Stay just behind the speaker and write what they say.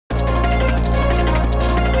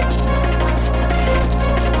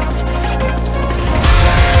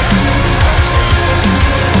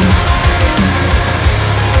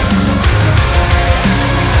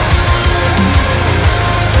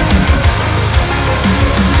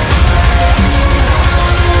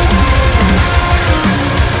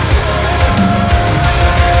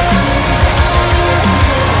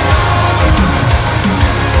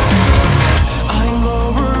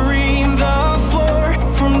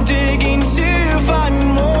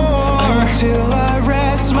till I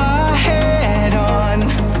rest my head on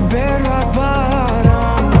bedrock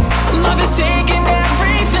bottom. Love has taken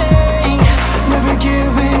everything, never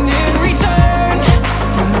given in return.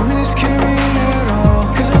 But I miscarried it all,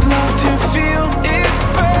 'cause I'd love to feel it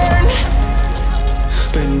burn.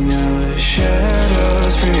 But now the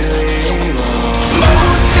shadows really long.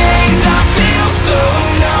 Most days I feel so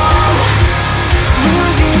numb,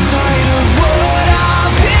 losing sight of what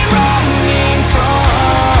I've been running from.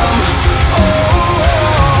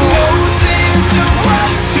 No sense of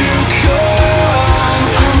what's to come.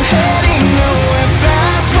 I'm heading nowhere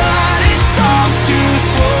fast, but it's all too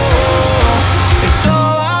slow. It's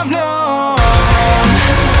all I've known.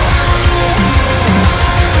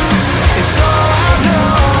 It's all I've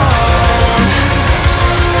known.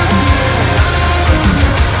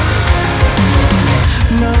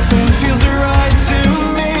 Nothing feels right to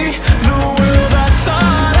me. The world I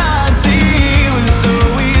thought I'd see was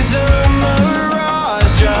always a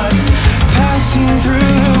mirage, just passing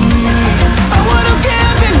through me. I would have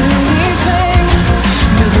given anything,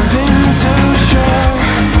 never been so sure.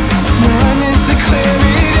 Now I miss the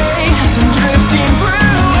clarity as I'm drifting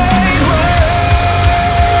through a blur.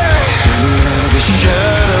 Now the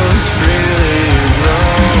shadows freely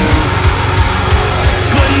roam.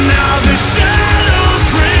 But now the shadows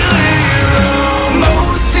really roam.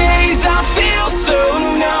 Most days I feel so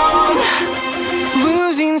numb,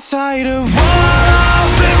 losing sight of what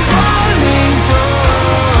I've been running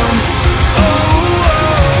from.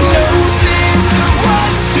 No sense of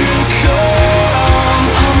what's to come.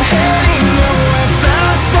 I'm heading nowhere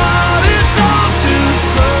fast, but it's all too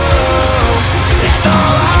slow. It's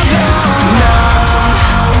all I know. Now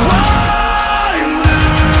I'm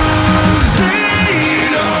losing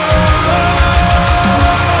all.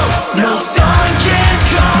 No sun can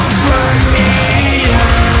comfort me.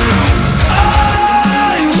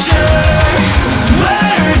 Unsure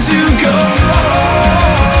where to go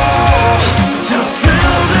to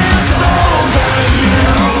fill this hole that you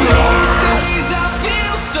know. These days I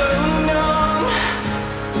feel so numb,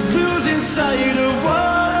 losing sight of what